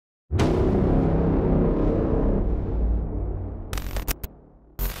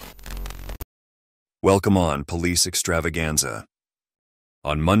Welcome on Police Extravaganza.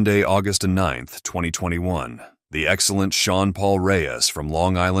 On Monday, August 9th, 2021, the excellent Sean Paul Reyes from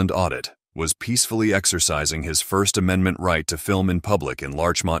Long Island Audit was peacefully exercising his First Amendment right to film in public in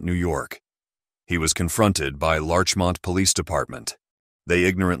Larchmont, New York. He was confronted by Larchmont Police Department. They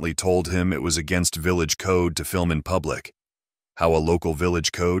ignorantly told him it was against village code to film in public. How a local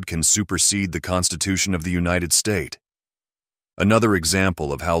village code can supersede the Constitution of the United States. Another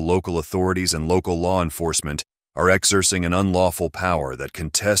example of how local authorities and local law enforcement are exercising an unlawful power that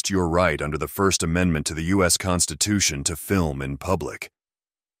can test your right under the First Amendment to the U.S. Constitution to film in public.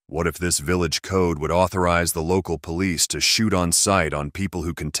 What if this village code would authorize the local police to shoot on sight on people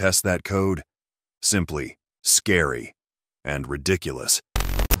who contest that code? Simply scary and ridiculous.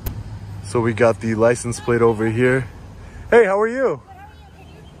 So we got the license plate over here. Hey, how are you?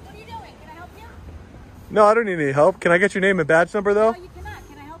 What are you doing? Can I help you? No, I don't need any help. Can I get your name and badge number, though? No, you cannot.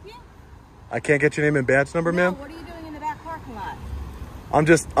 Can I help you? I can't get your name and badge number, ma'am? What are you doing in the back parking lot?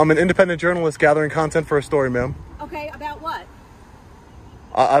 I'm an independent journalist gathering content for a story, ma'am. Okay, about what?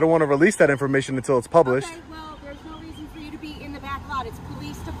 I don't want to release that information until it's published. Okay, well, there's no reason for you to be in the back lot. It's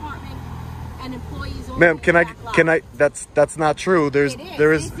police department and employees only. Ma'am, that's not true. There is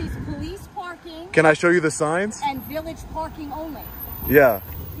police parking. Can I show you the signs? And village parking only. Yeah.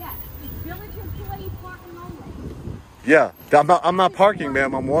 Yes, it's village employee parking only. Yeah, I'm not parking,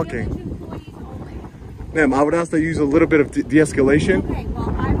 ma'am. I'm walking. Village employees only. Ma'am, I would ask that you use a little bit of de-escalation. Okay,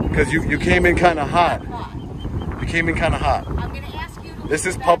 well, because you came in kind of hot. You came in kind of hot. I'm going to ask you to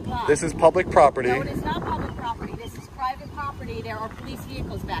This is public property. No, it is not public property. This is private property. There are police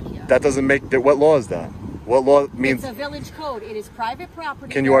vehicles back here. That doesn't make what law is that? What law means? It's a village code. It is private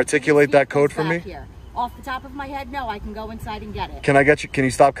property. Can you articulate that code for me? Here. Off the top of my head, no. I can go inside and get it. Can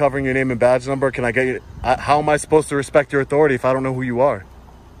you stop covering your name and badge number? Can I get you? How am I supposed to respect your authority if I don't know who you are?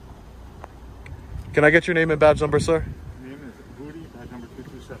 Can I get your name and badge number, sir? Name is Booty, badge number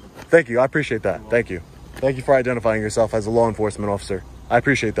 227. Thank you. I appreciate that. Thank you. Thank you for identifying yourself as a law enforcement officer. I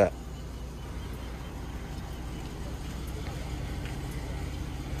appreciate that.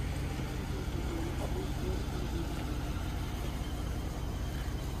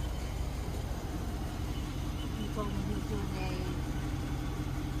 You told me he was doing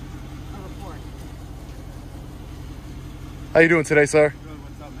a report. How you doing today, sir? Good,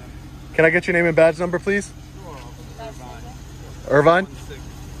 what's up, man? Can I get your name and badge number, please? Sure, Irvine?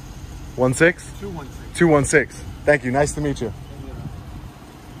 216. 216. 216. Thank you. Nice to meet you.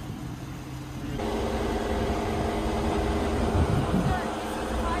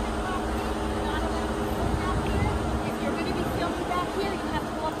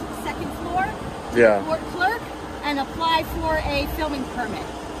 Yeah. Court clerk and apply for a filming permit.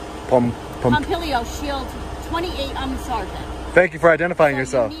 Pompilio Shield 28. I'm the sergeant. Thank you for identifying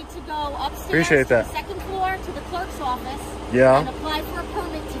yourself. You need to go upstairs. Appreciate that. To the second floor to the clerk's office. Yeah. And apply for a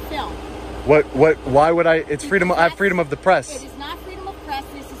permit to film. Why would I? It's freedom. I have freedom of the press. It is not freedom of press.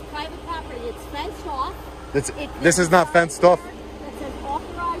 This is private property. It's fenced off. This is not fenced off. It says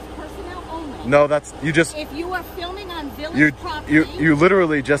authorized personnel only. No, that's you just. If you are filming on village property, you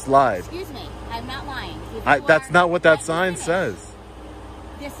literally just lied. Excuse me, I'm not lying. That's not what that sign says.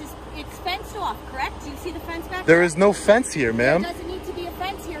 It's fenced off, correct? Do you see the fence back there? There is no fence here, ma'am. There doesn't need to be a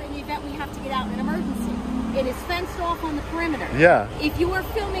fence here in the event we have to get out in an emergency. It is fenced off on the perimeter. Yeah. If you are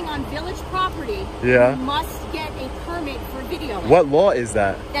filming on village property, yeah, you must get a permit for video. What law is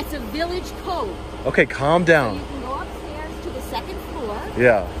that? That's a village code. Okay, calm down. So you can go upstairs to the second floor.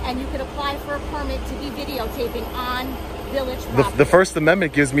 Yeah. And you can apply for a permit to be videotaping on village property. The First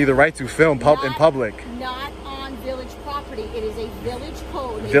Amendment gives me the right to film in public. Not on village property. It is a village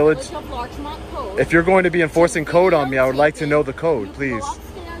code. Village of Larchmont code. If you're going to be enforcing code on me, I would like to know the code, please. Go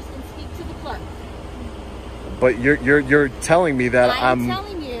upstairs and speak to the clerk. But you're telling me that I'm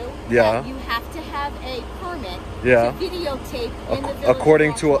telling you that you have to have a permit to videotape in the village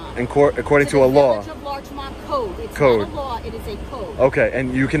according to a law. Village of Larchmont code. It's not a law, it is a code. Okay,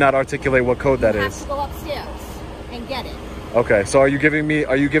 and you cannot articulate what code that is. You have to go upstairs and get it. Okay, so are you giving me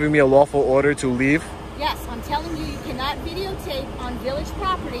a lawful order to leave? Yes, I'm telling you, you cannot videotape on village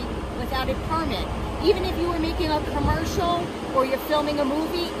property without a permit. Even if you were making a commercial or you're filming a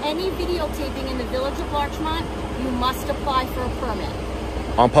movie, any videotaping in the village of Larchmont, you must apply for a permit.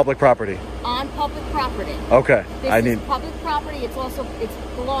 On public property? On public property. Okay. This is public property. It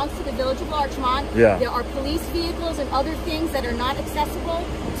belongs to the village of Larchmont. Yeah. There are police vehicles and other things that are not accessible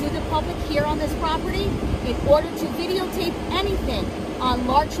to the public here on this property. In order to videotape anything on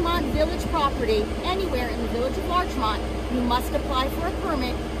Larchmont village property, anywhere in the village of Larchmont, you must apply for a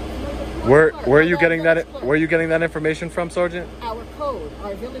permit. Where are you getting that? Where are you getting that information from, Sergeant? Our code,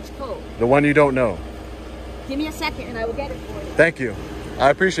 our village code. The one you don't know. Give me a second and I will get it for you. Thank you. I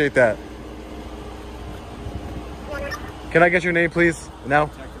appreciate that. Can I get your name, please? Now?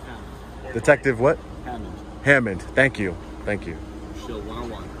 Detective what? Hammond. Hammond. Thank you. Thank you. Shield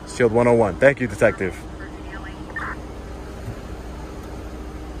 101. Shield 101. Thank you, Detective.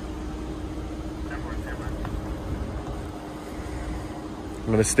 I'm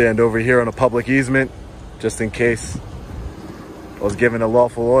going to stand over here on a public easement just in case I was given a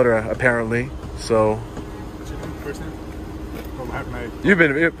lawful order, apparently. So What's your name? First name?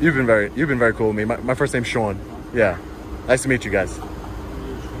 you've been very cool with me. My first name's Sean. Yeah. Nice to meet you guys.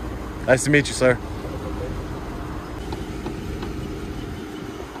 Nice to meet you, sir.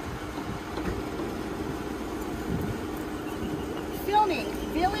 Filming,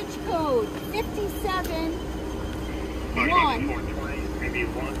 village code 57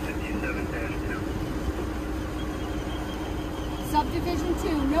 1. Subdivision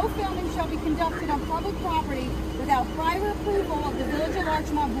 2, no filming shall be conducted on public property without prior approval of the Village of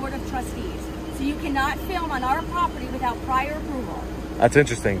Larchmont Board of Trustees. So you cannot film on our property without prior approval. That's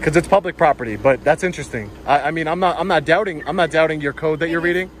interesting because it's public property, but that's interesting. I mean, I'm not doubting your code that you're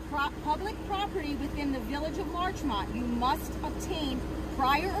reading. Public property within the Village of Larchmont, you must obtain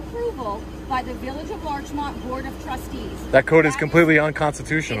prior approval by the Village of Larchmont Board of Trustees. That code is completely It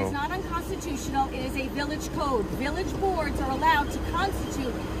unconstitutional. is not unconstitutional. It is a village code. Village boards are allowed to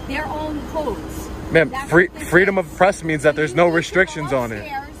constitute their own codes. Ma'am, freedom of press means that there's no restrictions on it.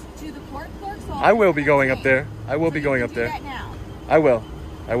 To the court clerk's office. I will be going up there. I will be going up there. Do that now. I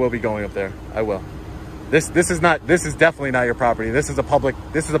will be going up there. I will. This is definitely not your property. This is a public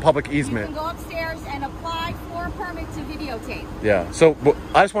You easement. can go upstairs and apply for a permit to videotape. Yeah. So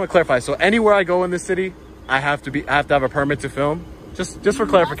I just want to clarify. So anywhere I go in this city, I have to have a permit to film. Just for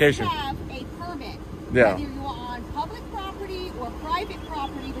clarification. You must have a permit. Yeah. Whether you are on public property or private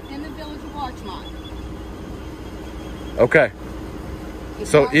property within the Village of Larchmont. Okay. It's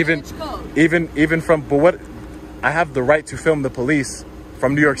So our even village code. but what I have the right to film the police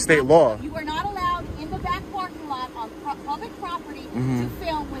from New York State law. You are not allowed in the back parking lot on public property Mm-hmm. to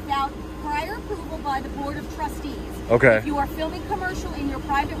film without prior approval by the Board of Trustees. Okay. If you are filming commercial in your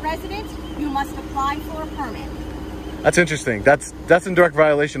private residence, you must apply for a permit. That's interesting. That's in direct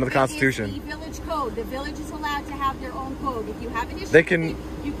violation of the It Constitution. is the village code. The village is allowed to have their own code. If you have an issue They can- with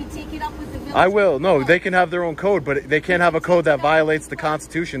it, you can take it up with the village. I will. No, code. they can have their own code, but they can't have a code that violates the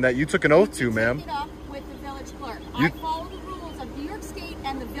Constitution that you took an oath to, ma'am. Take it up with the village clerk. You- I follow the rules of New York State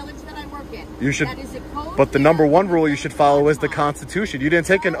and the village that I work in. You should, That is a code but the here number one in the rule you Village should of follow is the Larchmont. Constitution. You didn't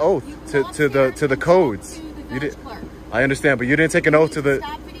take an oath You to go the upstairs and codes. talk to the You village did. clerk. I understand, but you didn't take an oath to You the.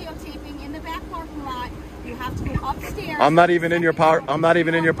 stop videotaping in the back parking lot. You have to go upstairs. I'm not even in your I'm not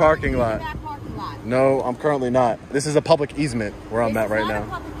even in your parking lot. Back parking lot. No, I'm currently not. This is a public easement where I'm This at is right not now.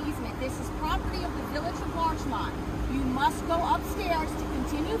 a public easement. This is property of the Village of Larchmont. You must go upstairs to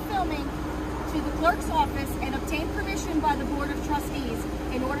continue filming to the clerk's office and obtain permission by the Board of Trustees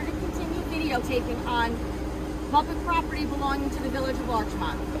in order to continue videotaping on public property belonging to the Village of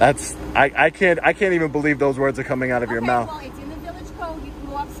Larchmont. I can't even believe those words are coming out of your Okay, mouth. well, it's in the village code. You can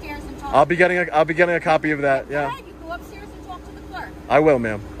go upstairs and talk. I'll be getting a copy of that. Go Yeah, ahead, you go upstairs and talk to the clerk. I will,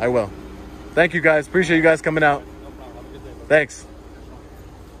 ma'am. I will. Thank you guys. Appreciate you guys coming out. Thanks.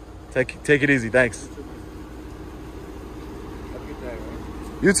 Take it easy. Thanks.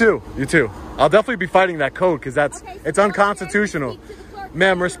 You too. You too. I'll definitely be fighting that code because Okay, so it's go unconstitutional. upstairs and speak to the clerk.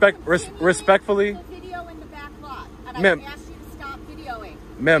 Ma'am, You're respectfully, continuing the video in the back lot, and Ma'am. I asked you to stop videoing.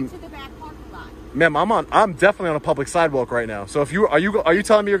 Ma'am. To the back parking lot. ma'am, I'm definitely on a public sidewalk right now. So if are you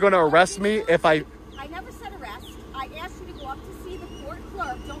telling me you're going to arrest me if I? I never said arrest. I asked you to go up to see the court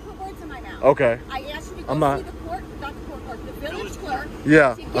clerk. Don't put words in my mouth. Okay. I asked you to go I'm not. see the court, not the court clerk, the village clerk.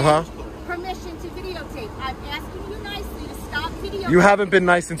 Yeah, To get uh-huh. permission to videotape. I'm asking you nicely to stop videotaping. You haven't been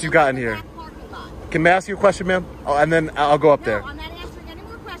nice since you gotten in the here. back parking lot. Can I ask you a question, ma'am? Oh, and then I'll go up No, there. I'm not answering any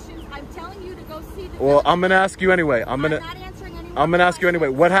more questions. I'm telling you to go see the Well, village I'm gonna clerk. ask you anyway. I'm not gonna answering any more ask you anyway.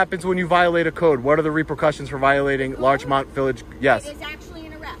 questions. What happens when you violate a code? What are the repercussions for violating Larchmont Village? Yes, It is actually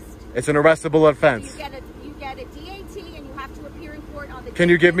an arrest. it's an arrestable offense. You get a DAT and you have to appear in court on the Can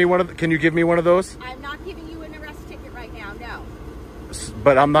you give me DAT. Can you give me one of those? I'm not giving you an arrest ticket right now, no.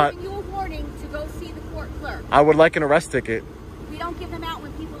 But I'm not. Giving you a warning to go see the court clerk. I would like an arrest ticket. We don't give them out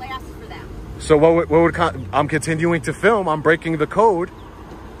when people ask for them. So I'm continuing to film. I'm breaking the code.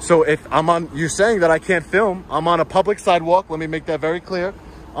 So if you're saying that I can't film. I'm on a public sidewalk. Let me make that very clear.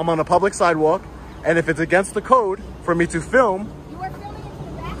 I'm on a public sidewalk. And if it's against the code for me to film, You are filming into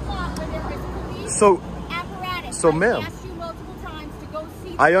the back lot where there is police So- apparatus. so, I ma'am. asked you multiple times to go see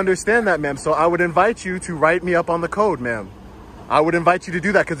need. I understand that, ma'am. So I would invite you to write me up on the code, ma'am. I would invite you to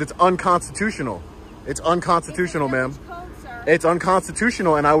do that because it's unconstitutional. It's unconstitutional, ma'am. It's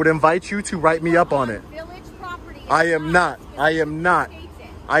unconstitutional, and I would invite you to write me up on it. Village property. I am not. I am not.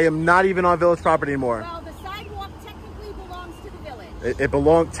 I am not even on village property anymore. Well, the sidewalk technically belongs to the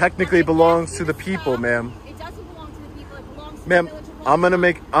village. It technically belongs to the people, ma'am. It doesn't belong to the people. It belongs to the Ma'am, village.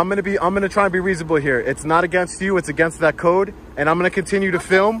 I'm gonna try and be reasonable here. It's not against you, it's against that code, and I'm gonna continue to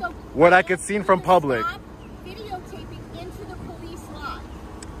film what I could see from public. Stop videotaping into the police lot.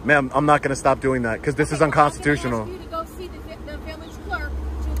 Ma'am, I'm not gonna stop doing that because this is unconstitutional. I'm going to ask you to go see the village clerk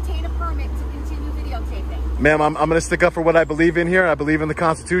to obtain a permit to continue videotaping. Ma'am, I'm gonna stick up for what I believe in here. I believe in the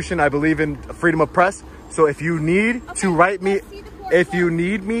Constitution. I believe in freedom of press. So if you need to write me, if you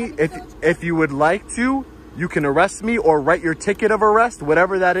need me, if you would like to, you can arrest me or write your ticket of arrest,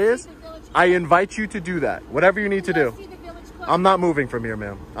 whatever that is. I invite you to do that. Whatever you need to do. I'm not moving from here,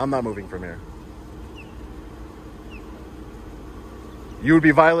 ma'am. I'm not moving from here. You would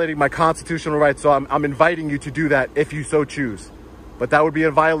be violating my constitutional rights, so I'm inviting you to do that if you so choose. But that would be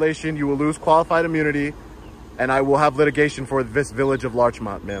a violation. You will lose qualified immunity, and I will have litigation for this village of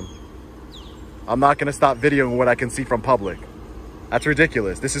Larchmont, ma'am. I'm not going to stop videoing what I can see from public. That's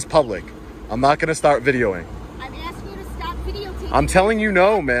ridiculous. This is public. I'm not going to start videoing. I'm asking you to stop videotaping. I'm telling you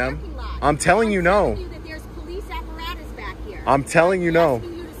no, ma'am. I'm telling you no. I'm telling you that there's police apparatus back here. I'm telling you no. I'm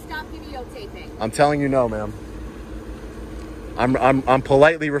asking you to stop videotaping. I'm telling you no, ma'am. I'm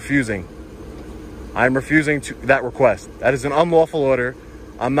politely refusing. I'm refusing that request. That is an unlawful order.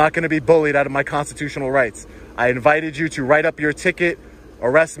 I'm not going to be bullied out of my constitutional rights. I invited you to write up your ticket,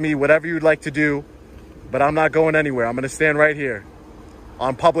 arrest me, whatever you'd like to do, but I'm not going anywhere. I'm going to stand right here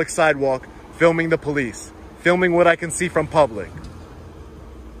on public sidewalk, filming the police, filming what I can see from public.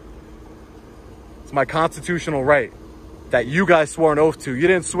 It's my constitutional right that you guys swore an oath to. You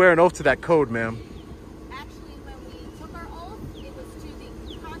didn't swear an oath to that code, ma'am. Actually, when we took our oath, it was to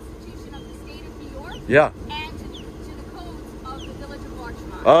the Constitution of the state of New York. Yeah. And to the codes of the village of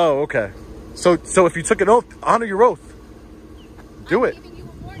Larchmont. Oh, okay. So if you took an oath, honor your oath. Do it. I'm giving you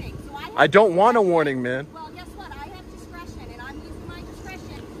a warning. So I don't want a warning, man. Well, guess what? I have discretion, and I'm using my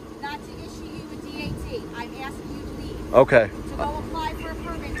discretion not to issue you a DAT. I'm asking you to leave. Okay. To go apply for a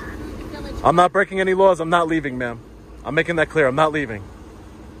permit through the village. I'm not breaking any laws. I'm not leaving, ma'am. I'm making that clear. I'm not leaving.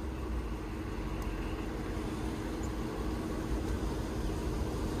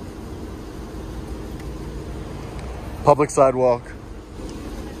 Public sidewalk.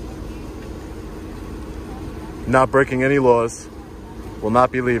 Not breaking any laws. Will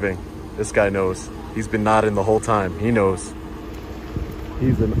not be leaving. This guy knows. He's been nodding the whole time. He knows.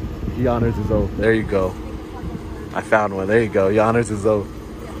 He honors his oath. There you go. I found one. There you go. He honors his oath.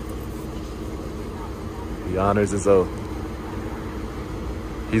 He honors his oath.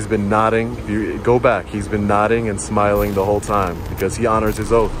 He's been nodding. If you go back, he's been nodding and smiling the whole time because he honors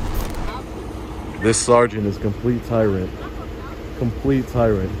his oath. This sergeant is complete tyrant. Complete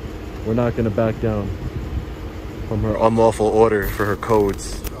tyrant. We're not going to back down from her unlawful order for her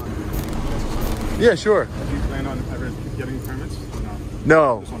codes. Yeah, sure. Do you plan on ever getting permits?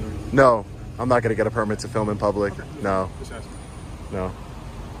 No. Just wondering. No. I'm not going to get a permit to film in public. Okay. No. Just asking. No.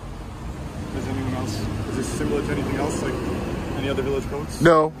 Is anyone else? Is this similar to anything else, like any other village codes?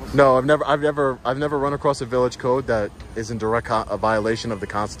 No. I've never run across a village code that is in direct a violation of the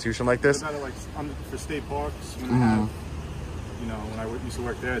Constitution like this. Is that like for state parks when they have, you know, when I used to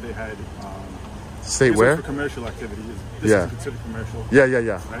work there, they had State where? For commercial activities. This Yeah. is considered commercial. Yeah.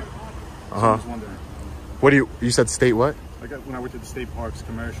 Right? So I'm just wondering. What do you said state what? Like when I worked at the state parks,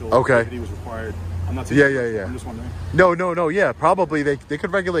 commercial Okay. activity was required. I'm not saying Yeah. I'm just wondering. No. Yeah, probably they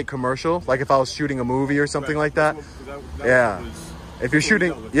could regulate commercial, like if I was shooting a movie or something like that. Yeah. If you're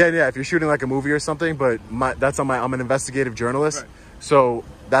shooting, if you're shooting like a movie or something, but I'm an investigative journalist, Right. so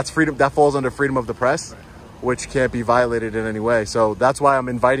that's freedom. That falls under freedom of the press, Right. which can't be violated in any way. So that's why I'm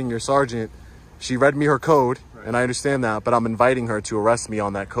inviting your sergeant. She read me her code, and I understand that, but I'm inviting her to arrest me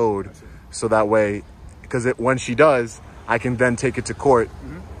on that code, so that way, because when she does, I can then take it to court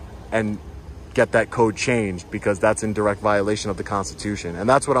and get that code changed, because that's in direct violation of the Constitution, and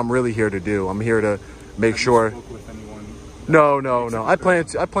that's what I'm really here to do. I'm here to make sure. No. I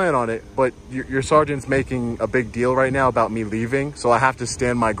plan on it, but your sergeant's making a big deal right now about me leaving, so I have to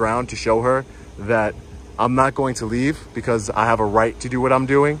stand my ground to show her that I'm not going to leave because I have a right to do what I'm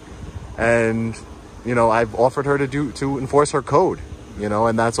doing, and you know I've offered her to enforce her code, you know,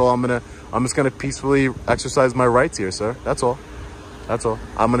 and that's all. I'm just gonna peacefully exercise my rights here, sir. That's all.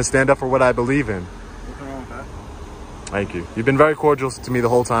 I'm gonna stand up for what I believe in. Nothing wrong with that. Thank you. You've been very cordial to me the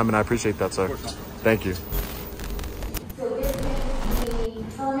whole time, and I appreciate that, sir. Thank you. So this makes me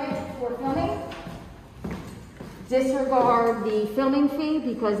Disregard the filming fee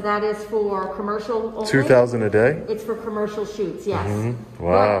because that is for commercial only. $2,000 a day? It's for commercial shoots, yes.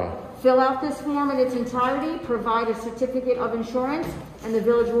 Wow. But fill out this form in its entirety, provide a certificate of insurance, and the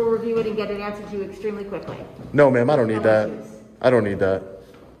village will review it and get an answer to you extremely quickly. No, ma'am, I don't need that. I don't need that.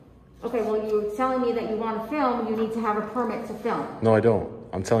 Okay, well, you're telling me that you want to film, you need to have a permit to film. No, I don't.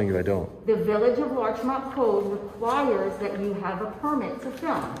 I'm telling you I don't. The Village of Larchmont Code requires that you have a permit to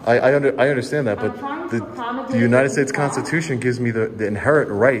film. I understand that, but the United States the law. Constitution gives me the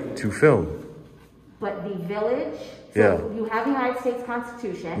inherent right to film. But the village, so Yeah. you have the United States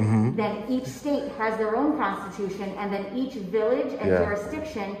Constitution, then each state has their own constitution, and then each village and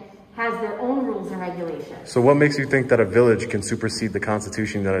jurisdiction has their own rules and regulations. So what makes you think that a village can supersede the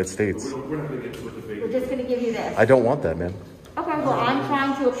Constitution of the United States? We're not going to get into a debate. We're just going to give you this. I don't want that, man. Okay, well, I'm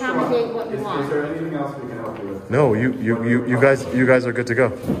trying to accommodate what you want. Is there anything else we can help you with? No, you guys are good to go.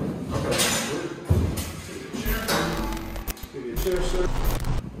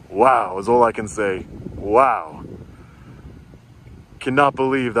 Wow, is all I can say. Wow. Cannot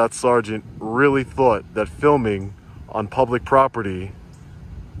believe that sergeant really thought that filming on public property,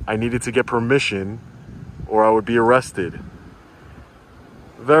 I needed to get permission or I would be arrested.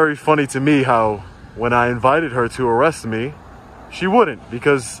 Very funny to me how when I invited her to arrest me, she wouldn't,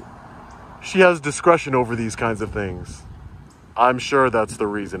 because she has discretion over these kinds of things. I'm sure that's the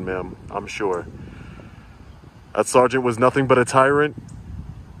reason, ma'am. I'm sure. That sergeant was nothing but a tyrant,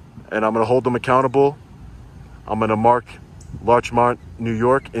 and I'm going to hold him accountable. I'm going to mark Larchmont, New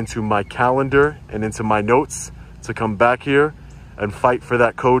York into my calendar and into my notes to come back here and fight for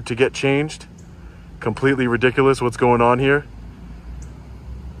that code to get changed. Completely ridiculous what's going on here.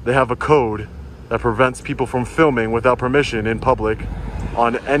 They have a code that prevents people from filming without permission in public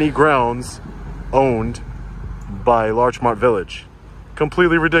on any grounds owned by Larchmont Village.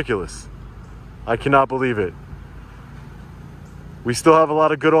 Completely ridiculous. I cannot believe it. We still have a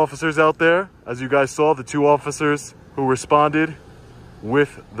lot of good officers out there. As you guys saw, the 2 officers who responded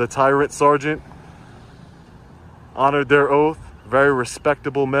with the tyrant sergeant honored their oath. Very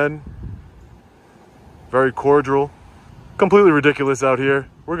respectable men. Very cordial. Completely ridiculous out here.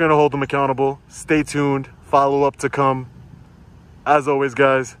 We're going to hold them accountable. Stay tuned. Follow up to come. As always,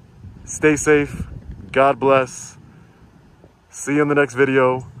 guys, stay safe. God bless. See you in the next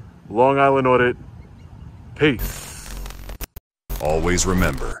video. Long Island Audit. Peace. Always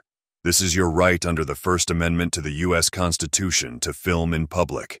remember, this is your right under the First Amendment to the U.S. Constitution to film in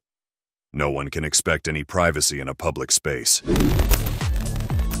public. No one can expect any privacy in a public space.